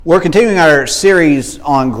We're continuing our series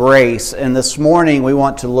on grace, and this morning we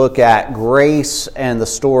want to look at grace and the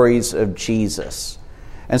stories of Jesus.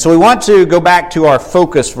 And so we want to go back to our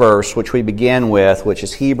focus verse, which we began with, which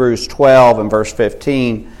is Hebrews 12 and verse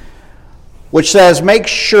 15, which says, "Make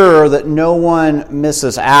sure that no one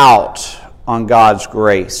misses out on God's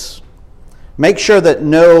grace. Make sure that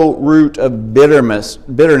no root of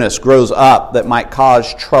bitterness grows up that might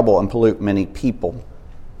cause trouble and pollute many people.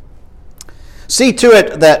 See to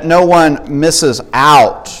it that no one misses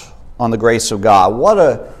out on the grace of God." What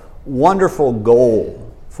a wonderful goal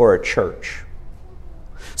for a church.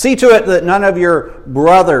 See to it that none of your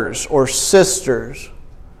brothers or sisters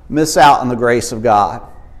miss out on the grace of God.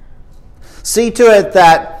 See to it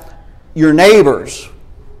that your neighbors,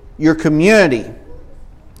 your community,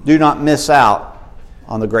 do not miss out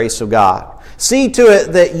on the grace of God. See to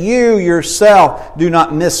it that you yourself do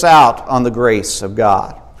not miss out on the grace of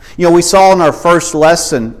God. You know, we saw in our first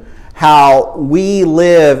lesson how we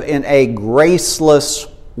live in a graceless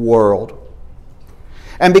world.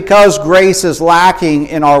 And because grace is lacking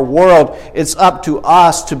in our world, it's up to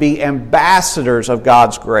us to be ambassadors of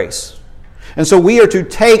God's grace. And so we are to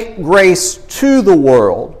take grace to the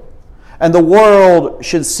world, and the world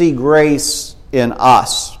should see grace in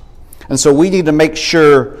us. And so we need to make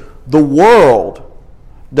sure the world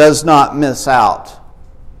does not miss out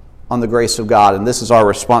on the grace of God, and this is our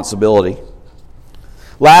responsibility.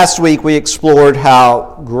 Last week we explored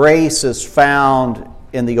how grace is found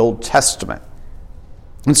in the Old Testament.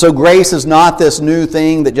 And so grace is not this new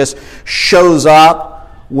thing that just shows up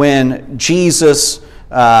when Jesus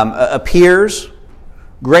appears.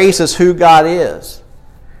 Grace is who God is.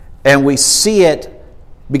 And we see it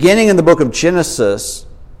beginning in the book of Genesis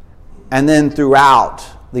and then throughout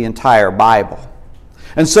the entire Bible.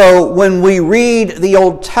 And so when we read the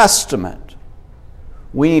Old Testament,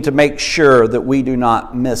 we need to make sure that we do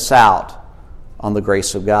not miss out on the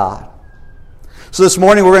grace of God. So this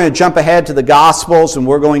morning we're going to jump ahead to the Gospels, and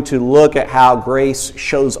we're going to look at how grace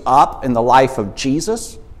shows up in the life of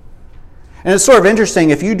Jesus. And it's sort of interesting,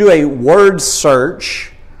 if you do a word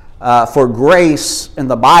search for grace in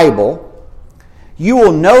the Bible, you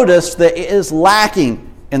will notice that it is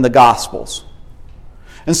lacking in the Gospels.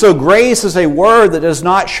 And so grace is a word that does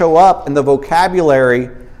not show up in the vocabulary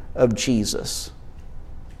of Jesus.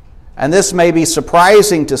 And this may be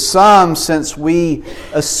surprising to some since we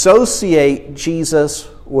associate Jesus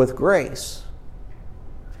with grace.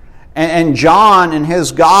 And John in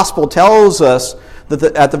his gospel tells us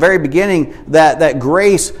that at the very beginning that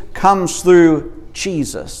grace comes through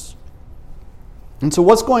Jesus. And so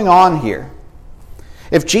what's going on here?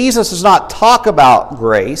 If Jesus does not talk about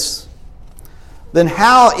grace, then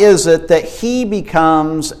how is it that he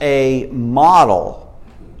becomes a model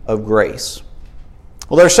of grace?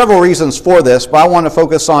 Well, there are several reasons for this, but I want to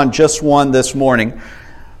focus on just one this morning.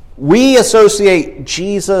 We associate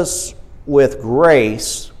Jesus with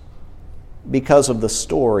grace because of the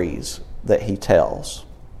stories that he tells.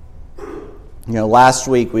 You know, last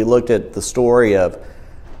week we looked at the story of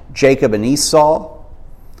Jacob and Esau,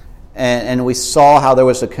 and we saw how there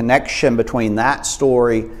was a connection between that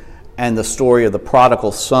story and the story of the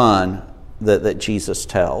prodigal son that Jesus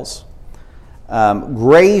tells.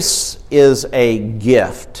 Grace is a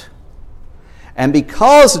gift. And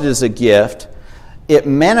because it is a gift, it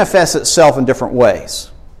manifests itself in different ways.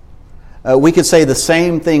 We could say the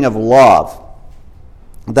same thing of love.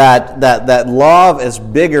 That love is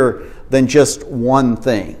bigger than just one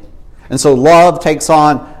thing. And so love takes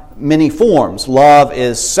on many forms. Love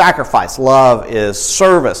is sacrifice. Love is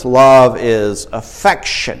service. Love is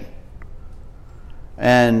affection.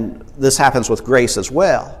 And this happens with grace as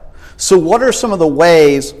well. So what are some of the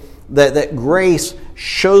ways that grace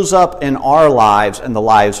shows up in our lives and the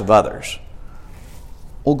lives of others?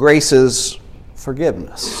 Well, grace is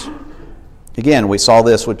forgiveness. Again, we saw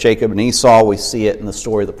this with Jacob and Esau. We see it in the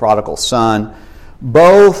story of the prodigal son.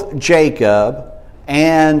 Both Jacob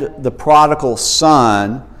and the prodigal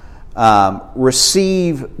son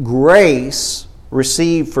receive grace,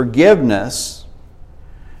 receive forgiveness,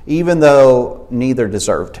 even though neither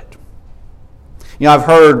deserved it. You know, I've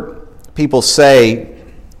heard people say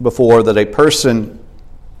before that a person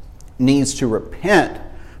needs to repent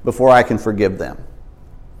before I can forgive them.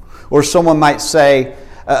 Or someone might say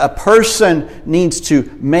a person needs to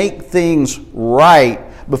make things right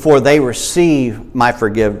before they receive my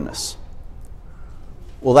forgiveness.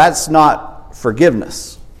 Well, that's not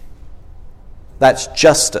forgiveness. That's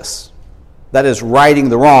justice. That is righting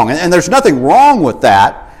the wrong. And there's nothing wrong with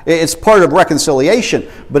that. It's part of reconciliation,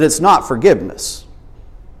 but it's not forgiveness.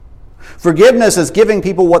 Forgiveness is giving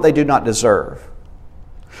people what they do not deserve.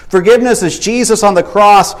 Forgiveness is Jesus on the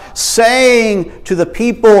cross saying to the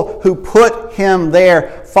people who put him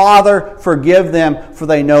there, Father, forgive them, for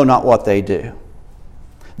they know not what they do.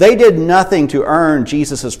 They did nothing to earn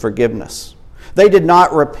Jesus' forgiveness. They did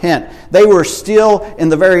not repent. They were still in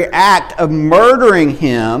the very act of murdering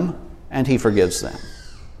him, and he forgives them.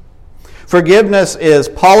 Forgiveness is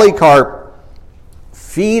Polycarp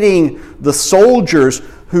feeding the soldiers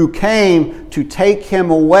who came to take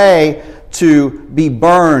him away to be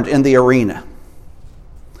burned in the arena.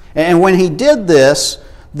 And when he did this,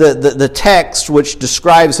 the text which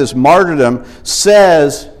describes his martyrdom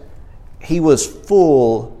says he was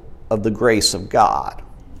full of the grace of God.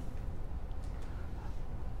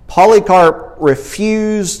 Polycarp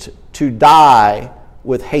refused to die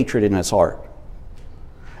with hatred in his heart.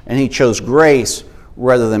 And he chose grace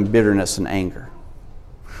rather than bitterness and anger.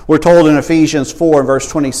 We're told in Ephesians 4, verse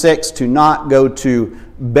 26, to not go to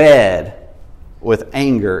bed with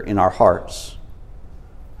anger in our hearts.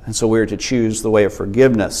 And so we're to choose the way of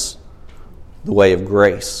forgiveness, the way of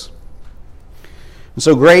grace. And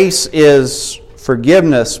so grace is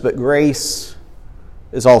forgiveness, but grace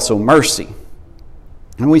is also mercy.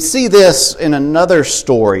 And we see this in another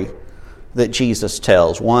story that Jesus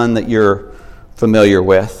tells, one that you're familiar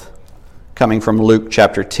with, coming from Luke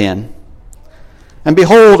chapter 10. And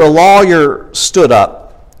behold, a lawyer stood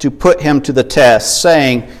up to put him to the test,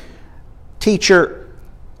 saying, Teacher,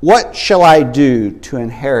 what shall I do to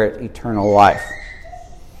inherit eternal life?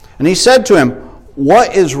 And he said to him,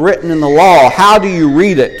 What is written in the law? How do you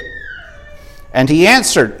read it? And he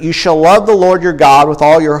answered, You shall love the Lord your God with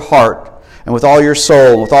all your heart, and with all your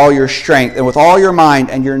soul, and with all your strength, and with all your mind,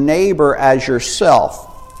 and your neighbor as yourself.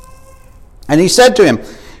 And he said to him,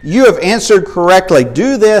 You have answered correctly.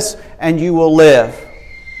 Do this, and you will live.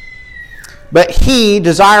 But he,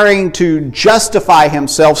 desiring to justify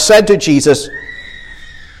himself, said to Jesus,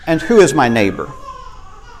 And who is my neighbor?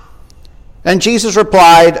 And Jesus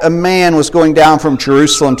replied, A man was going down from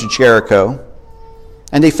Jerusalem to Jericho,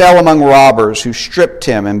 and he fell among robbers, who stripped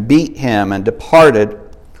him and beat him and departed,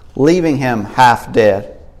 leaving him half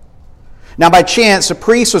dead. Now by chance a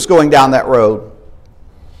priest was going down that road,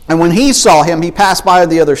 and when he saw him, he passed by on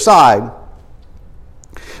the other side.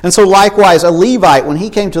 And so likewise a Levite, when he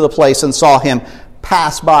came to the place and saw him,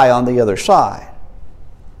 passed by on the other side.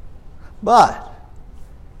 But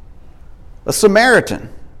a Samaritan,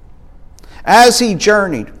 as he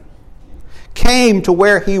journeyed, came to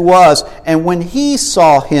where he was, and when he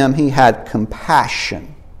saw him, he had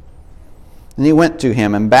compassion. And he went to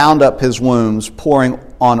him and bound up his wounds, pouring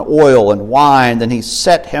on oil and wine. Then he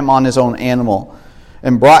set him on his own animal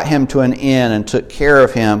and brought him to an inn and took care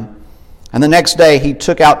of him. And the next day he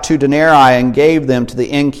took out 2 denarii and gave them to the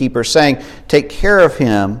innkeeper, saying, Take care of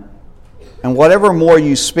him, and whatever more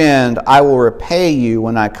you spend, I will repay you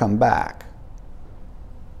when I come back.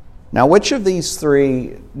 Now, which of these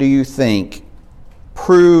 3 do you think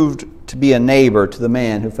proved to be a neighbor to the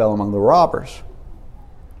man who fell among the robbers?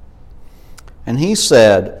 And he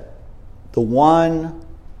said, The one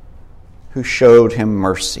who showed him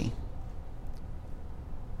mercy.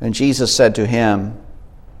 And Jesus said to him,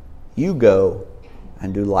 You go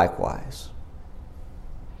and do likewise.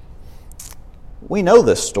 We know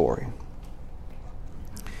this story.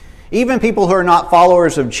 Even people who are not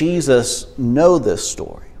followers of Jesus know this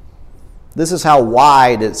story. This is how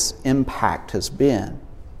wide its impact has been.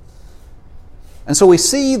 And so we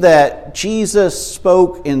see that Jesus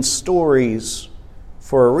spoke in stories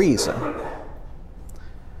for a reason.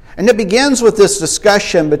 And it begins with this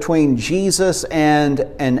discussion between Jesus and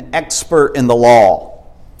an expert in the law.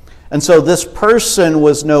 And so this person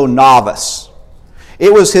was no novice.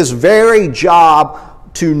 It was his very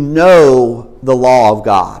job to know the law of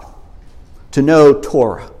God, to know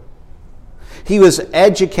Torah. He was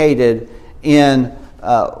educated in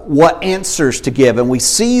what answers to give, and we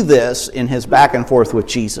see this in his back and forth with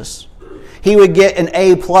Jesus. He would get an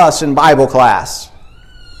A+ in Bible class.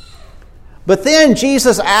 But then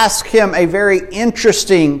Jesus asked him a very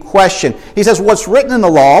interesting question. He says, what's written in the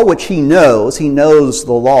law, which he knows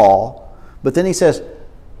the law, but then he says,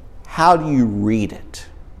 how do you read it?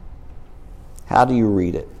 How do you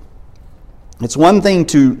read it? It's one thing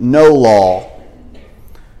to know law.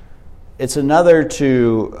 It's another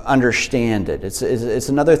to understand it. It's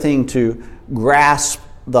another thing to grasp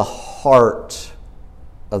the heart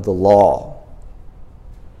of the law.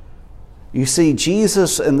 You see,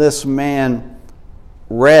 Jesus and this man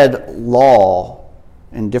read law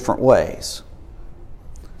in different ways.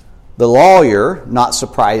 The lawyer, not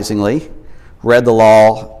surprisingly, read the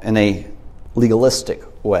law in a legalistic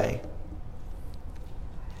way.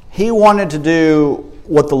 He wanted to do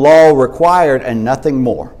what the law required and nothing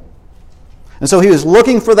more. And so he was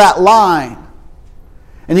looking for that line.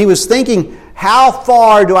 And he was thinking, how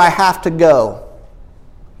far do I have to go?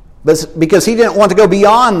 But because he didn't want to go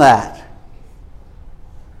beyond that.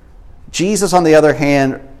 Jesus, on the other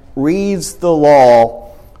hand, reads the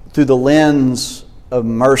law through the lens of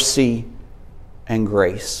mercy and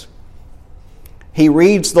grace. He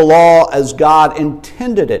reads the law as God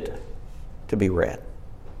intended it to be read.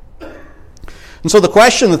 And so the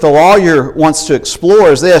question that the lawyer wants to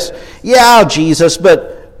explore is this: yeah, Jesus,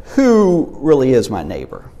 but who really is my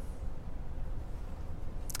neighbor?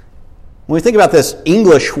 When we think about this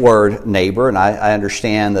English word neighbor, and I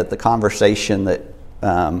understand that the conversation that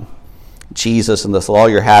Jesus and this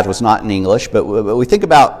lawyer had was not in English, but we think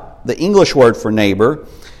about the English word for neighbor,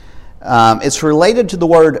 it's related to the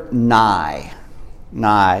word nigh,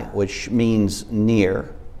 which means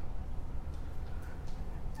near.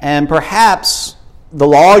 And perhaps the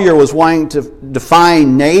lawyer was wanting to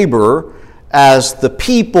define neighbor as the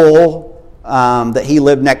people that he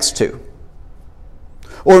lived next to.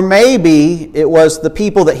 Or maybe it was the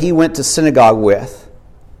people that he went to synagogue with.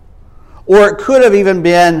 Or it could have even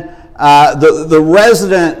been the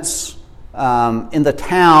residents in the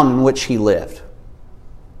town in which he lived.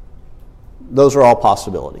 Those are all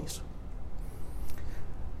possibilities.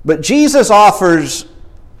 But Jesus offers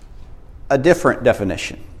a different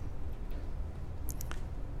definition.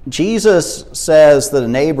 Jesus says that a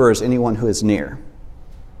neighbor is anyone who is near.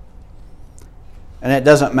 And it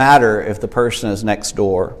doesn't matter if the person is next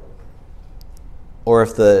door, or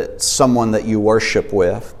if it's someone that you worship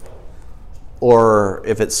with, or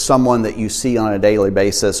if it's someone that you see on a daily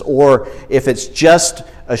basis, or if it's just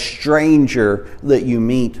a stranger that you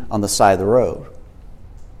meet on the side of the road.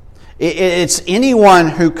 It's anyone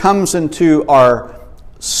who comes into our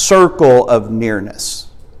circle of nearness.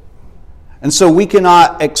 And so we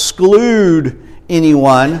cannot exclude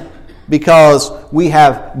anyone because we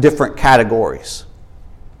have different categories.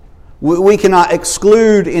 We cannot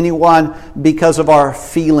exclude anyone because of our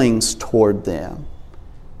feelings toward them.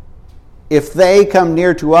 If they come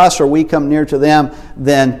near to us or we come near to them,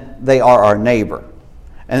 then they are our neighbor.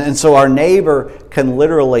 And so our neighbor can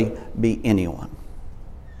literally be anyone.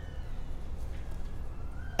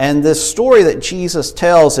 And this story that Jesus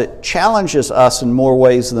tells, it challenges us in more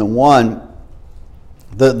ways than one.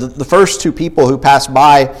 The first two people who pass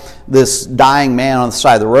by this dying man on the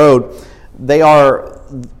side of the road, they are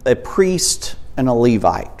a priest and a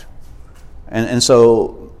Levite. And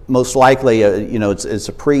so most likely, it's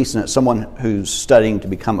a priest and it's someone who's studying to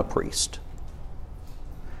become a priest.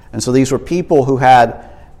 And so these were people who had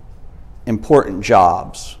important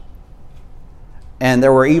jobs. And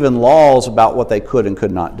there were even laws about what they could and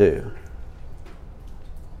could not do.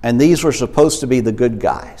 And these were supposed to be the good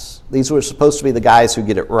guys. These were supposed to be the guys who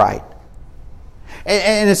get it right.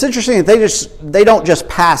 And it's interesting that they don't just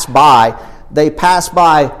pass by, they pass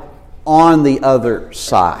by on the other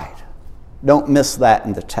side. Don't miss that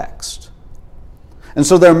in the text. And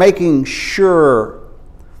so they're making sure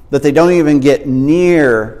that they don't even get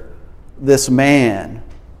near this man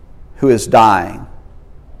who is dying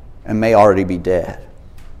and may already be dead.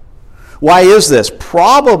 Why is this?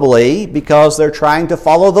 Probably because they're trying to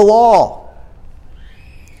follow the law.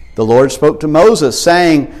 The Lord spoke to Moses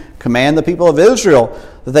saying, "Command the people of Israel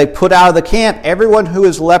that they put out of the camp everyone who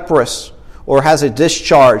is leprous or has a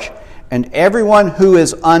discharge, and everyone who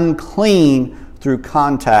is unclean through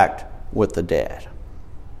contact with the dead."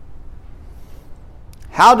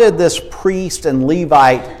 How did this priest and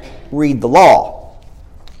Levite read the law?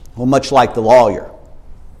 Well, much like the lawyer.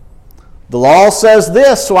 The law says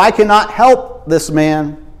this, so I cannot help this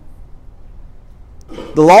man.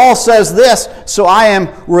 The law says this, so I am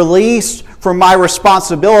released from my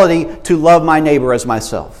responsibility to love my neighbor as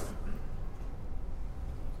myself.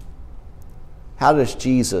 How does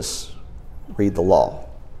Jesus read the law?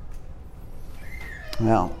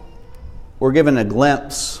 Well, we're given a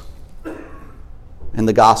glimpse in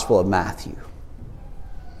the Gospel of Matthew.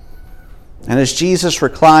 And as Jesus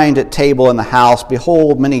reclined at table in the house,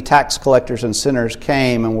 behold, many tax collectors and sinners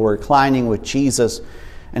came and were reclining with Jesus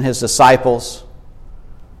and his disciples.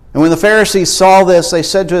 And when the Pharisees saw this, they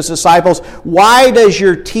said to his disciples, "Why does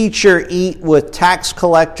your teacher eat with tax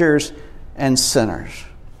collectors and sinners?"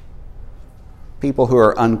 People who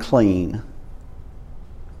are unclean.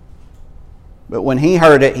 But when he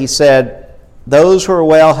heard it, he said, "Those who are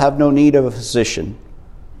well have no need of a physician,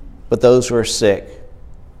 but those who are sick.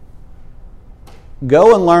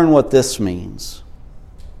 Go and learn what this means.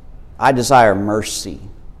 I desire mercy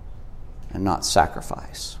and not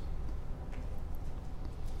sacrifice."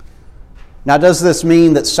 Now, does this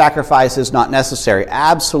mean that sacrifice is not necessary?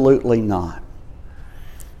 Absolutely not.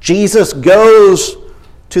 Jesus goes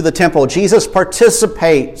to the temple. Jesus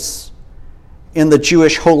participates in the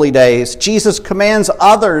Jewish holy days. Jesus commands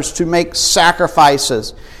others to make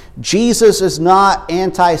sacrifices. Jesus is not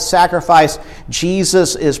anti-sacrifice.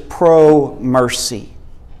 Jesus is pro-mercy.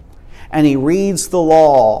 And he reads the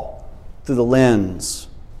law through the lens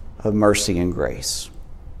of mercy and grace.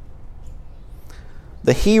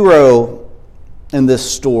 The hero in this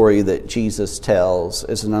story that Jesus tells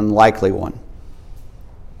is an unlikely one.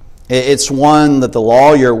 It's one that the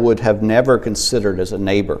lawyer would have never considered as a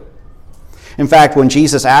neighbor. In fact, when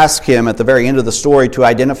Jesus asked him at the very end of the story to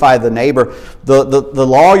identify the neighbor, the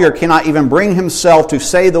lawyer cannot even bring himself to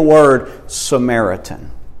say the word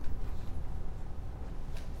Samaritan.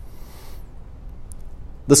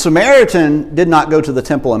 The Samaritan did not go to the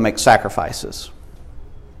temple and make sacrifices.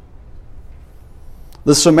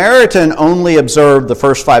 The Samaritan only observed the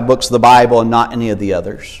first 5 books of the Bible and not any of the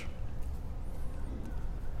others.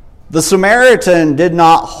 The Samaritan did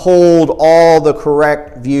not hold all the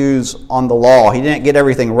correct views on the law. He didn't get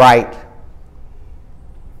everything right.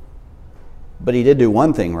 But he did do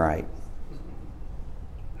one thing right.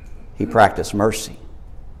 He practiced mercy.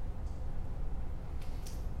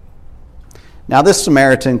 Now, this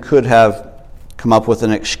Samaritan could have come up with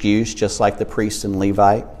an excuse, just like the priest and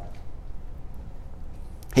Levite.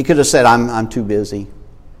 He could have said, I'm too busy.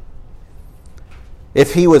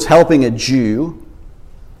 If he was helping a Jew,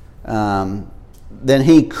 then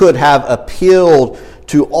he could have appealed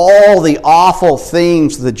to all the awful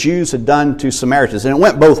things the Jews had done to Samaritans. And it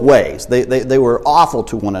went both ways. They were awful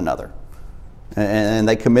to one another. And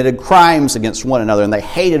they committed crimes against one another, and they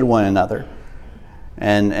hated one another.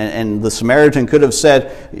 And the Samaritan could have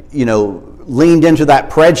said, leaned into that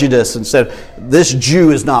prejudice and said, this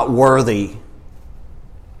Jew is not worthy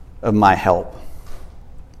of my help.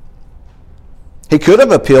 He could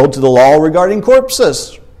have appealed to the law regarding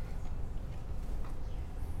corpses.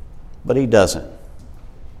 But he doesn't.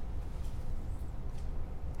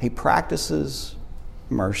 He practices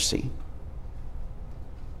mercy.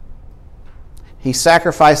 He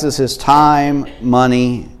sacrifices his time,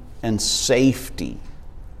 money, and safety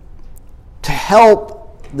to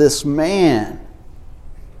help this man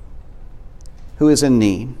who is in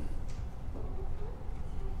need.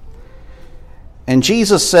 And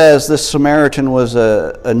Jesus says this Samaritan was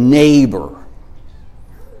a neighbor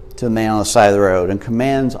to the man on the side of the road and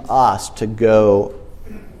commands us to go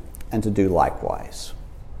and to do likewise.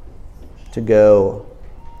 To go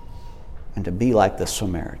and to be like the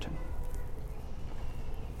Samaritan.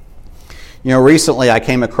 Recently I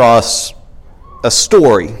came across a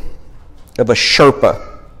story of a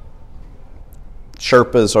Sherpa.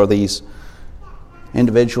 Sherpas are these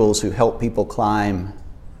individuals who help people climb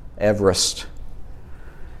Everest.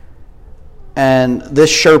 And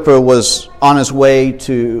this Sherpa was on his way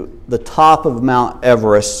to the top of Mount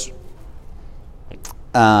Everest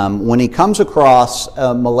when he comes across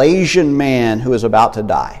a Malaysian man who is about to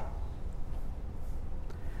die.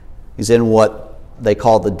 He's in what they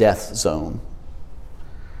call the death zone.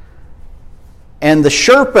 And the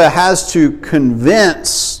Sherpa has to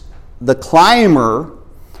convince the climber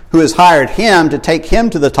who has hired him to take him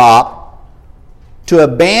to the top to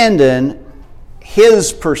abandon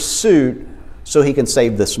his pursuit so he can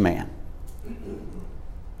save this man.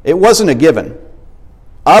 It wasn't a given.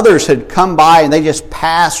 Others had come by and they just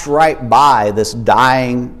passed right by this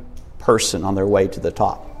dying person on their way to the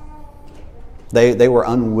top. They were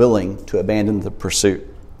unwilling to abandon the pursuit.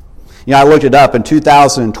 I looked it up in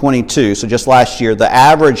 2022, so just last year, the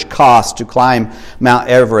average cost to climb Mount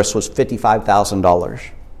Everest was $55,000.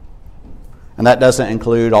 And that doesn't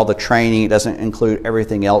include all the training, it doesn't include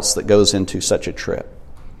everything else that goes into such a trip.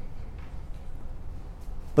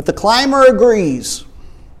 But the climber agrees.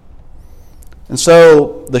 And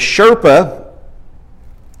so the Sherpa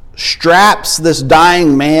straps this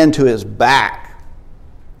dying man to his back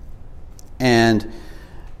and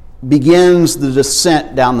begins the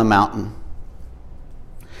descent down the mountain.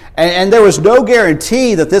 And there was no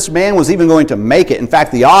guarantee that this man was even going to make it. In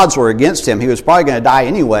fact, the odds were against him. He was probably going to die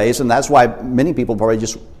anyways, and that's why many people probably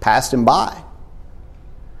just passed him by.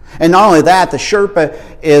 And not only that, the Sherpa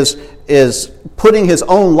is putting his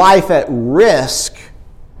own life at risk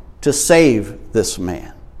to save this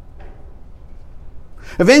man.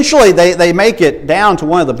 Eventually, they make it down to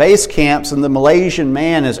one of the base camps, and the Malaysian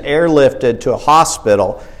man is airlifted to a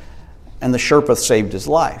hospital, and the Sherpa saved his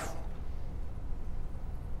life.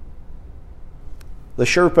 The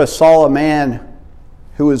Sherpa saw a man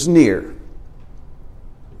who was near,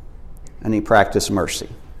 and he practiced mercy.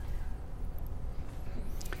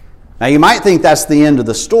 Now, you might think that's the end of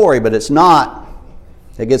the story, but it's not.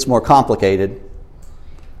 It gets more complicated.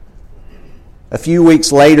 A few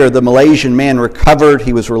weeks later, the Malaysian man recovered.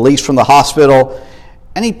 He was released from the hospital.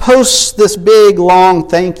 And he posts this big, long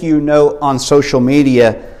thank you note on social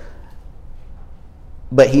media.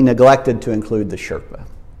 But he neglected to include the Sherpa.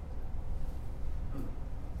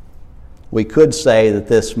 We could say that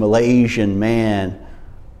this Malaysian man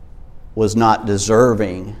was not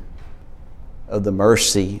deserving of the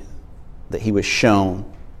mercy that he was shown.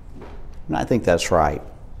 And I think that's right.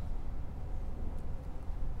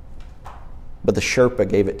 But the Sherpa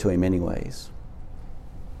gave it to him anyways.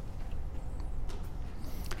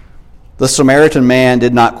 The Samaritan man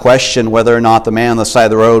did not question whether or not the man on the side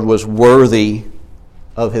of the road was worthy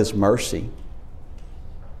of his mercy.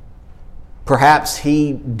 Perhaps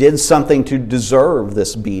he did something to deserve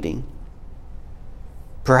this beating.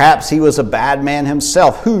 Perhaps he was a bad man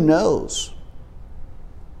himself. Who knows?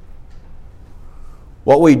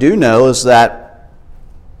 What we do know is that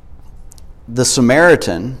the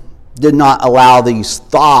Samaritan did not allow these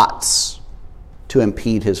thoughts to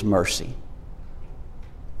impede his mercy.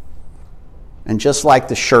 And just like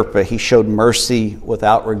the Sherpa, he showed mercy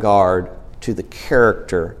without regard to the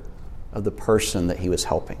character of the person that he was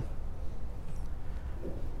helping.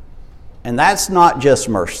 And that's not just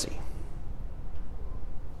mercy.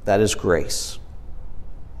 That is grace.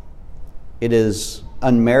 It is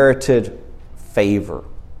unmerited favor.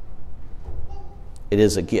 It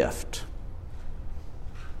is a gift.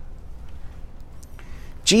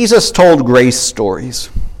 Jesus told grace stories.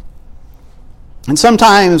 And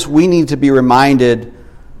sometimes we need to be reminded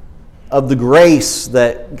of the grace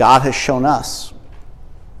that God has shown us.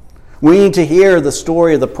 We need to hear the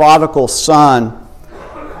story of the prodigal son,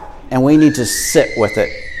 and we need to sit with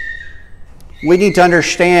it. We need to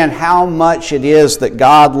understand how much it is that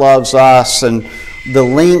God loves us and the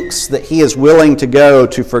lengths that He is willing to go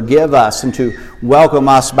to forgive us and to welcome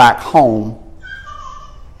us back home.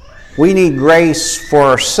 We need grace for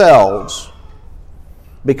ourselves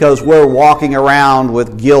because we're walking around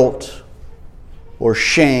with guilt or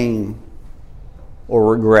shame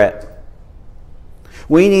or regret.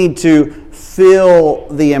 We need to feel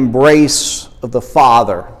the embrace of the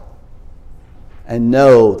Father and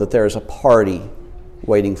know that there is a party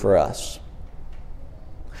waiting for us.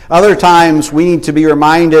 Other times we need to be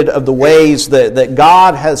reminded of the ways that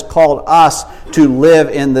God has called us to live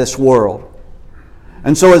in this world.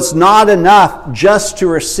 And so it's not enough just to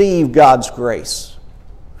receive God's grace.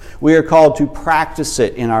 We are called to practice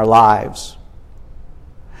it in our lives.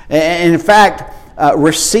 And in fact,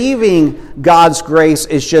 receiving God's grace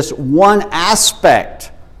is just one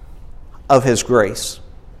aspect of His grace.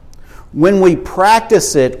 When we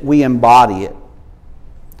practice it, we embody it.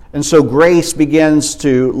 And so grace begins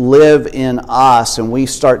to live in us, and we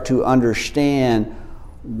start to understand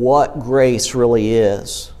what grace really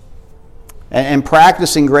is. And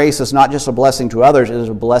practicing grace is not just a blessing to others, it is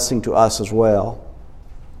a blessing to us as well.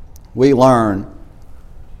 We learn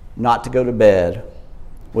not to go to bed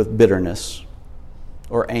with bitterness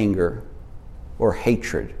or anger or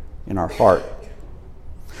hatred in our heart.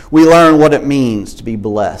 We learn what it means to be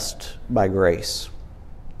blessed by grace.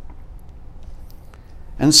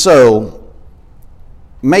 And so,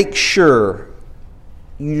 make sure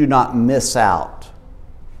you do not miss out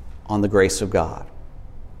on the grace of God.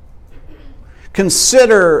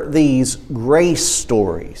 Consider these grace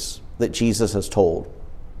stories that Jesus has told.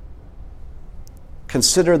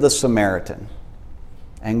 Consider the Samaritan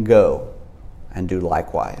and go and do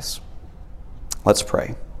likewise. Let's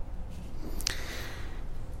pray.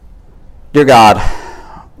 Dear God,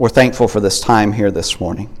 we're thankful for this time here this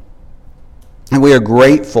morning. And we are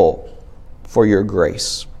grateful for your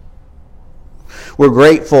grace. We're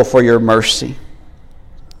grateful for your mercy.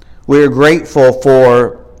 We are grateful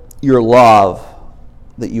for your love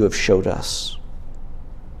that you have showed us.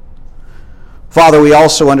 Father, we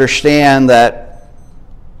also understand that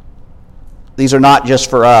these are not just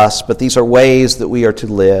for us, but these are ways that we are to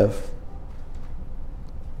live.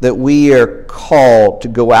 That we are called to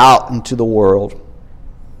go out into the world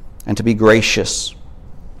and to be gracious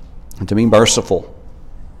and to be merciful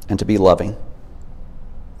and to be loving,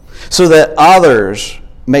 so that others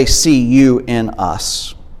may see you in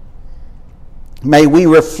us. May we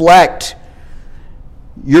reflect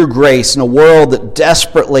your grace in a world that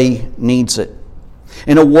desperately needs it,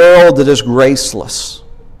 in a world that is graceless.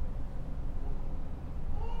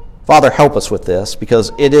 Father, help us with this,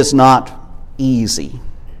 because it is not easy.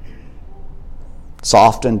 It's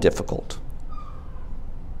often difficult.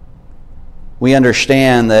 We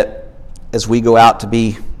understand that as we go out to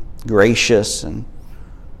be gracious and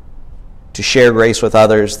to share grace with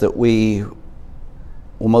others, that we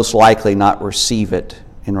will most likely not receive it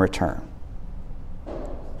in return.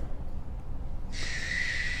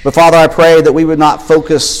 But Father, I pray that we would not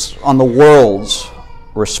focus on the world's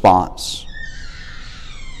response,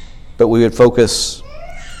 but we would focus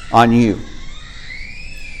on you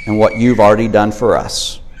and what you've already done for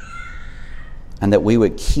us, and that we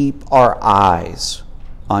would keep our eyes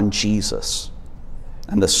on Jesus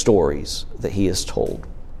and the stories that he has told.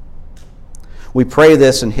 We pray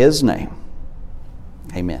this in his name.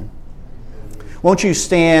 Amen. Won't you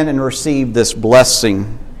stand and receive this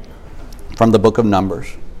blessing from the book of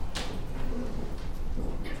Numbers?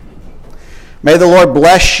 May the Lord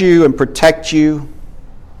bless you and protect you.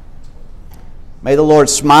 May the Lord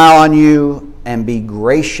smile on you and be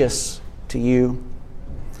gracious to you.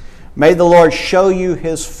 May the Lord show you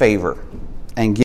his favor and give